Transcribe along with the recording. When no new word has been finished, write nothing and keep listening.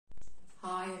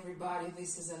Hi everybody,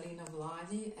 this is Alina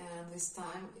Vladi, and this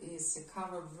time is a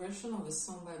cover version of a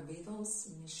song by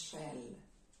Beatles-Michelle.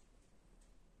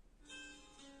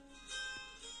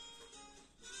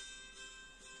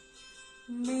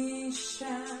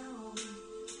 Michelle,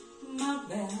 ma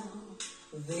belle,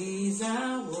 these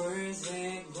are words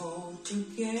that go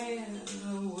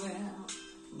together well.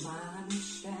 My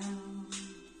Michelle,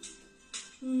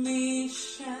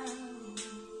 Michelle,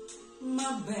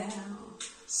 ma belle,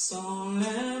 sont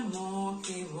les mots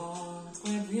qui vont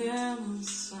très bien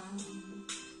ensemble,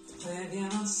 très bien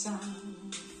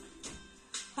ensemble.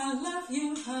 I love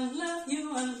you, I love you,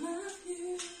 I love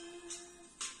you.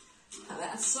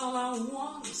 That's all I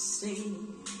want to say.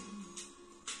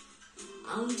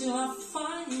 Until I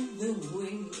find the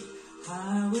way,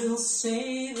 I will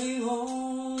say the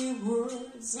only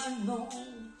words I know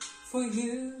for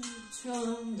you to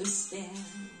understand.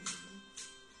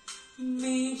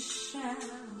 Michelle,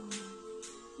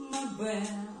 ma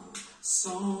belle,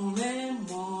 sont les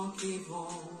mots qui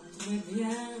vont très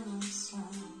bien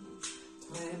ensemble,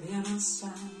 très bien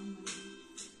ensemble.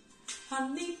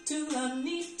 I need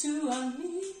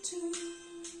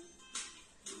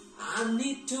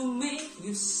to make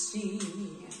you see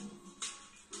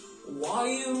what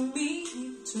you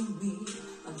mean to me.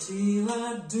 Until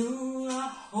I do, I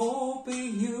hope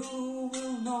you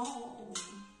will know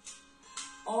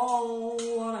all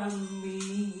what I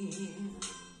mean.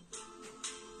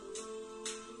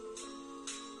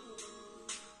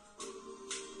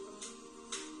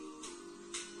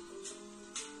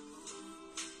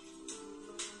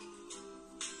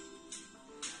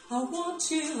 I want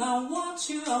you, I want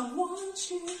you, I want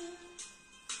you.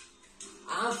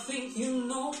 I think you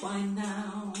know by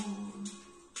now.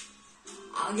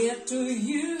 I'll get to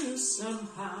you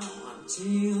somehow.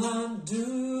 Until I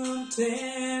do, I'm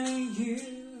telling you,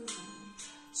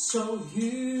 so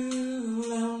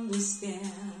you'll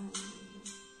understand.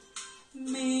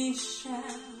 Michelle,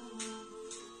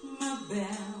 ma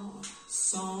belle,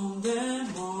 sont des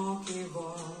mots qui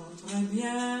vont très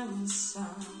bien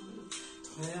ensemble,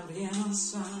 très bien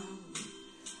ensemble.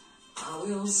 I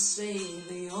will say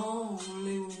the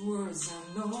only words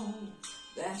I know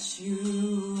that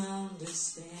you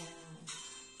understand,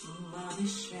 my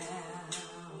Michelle.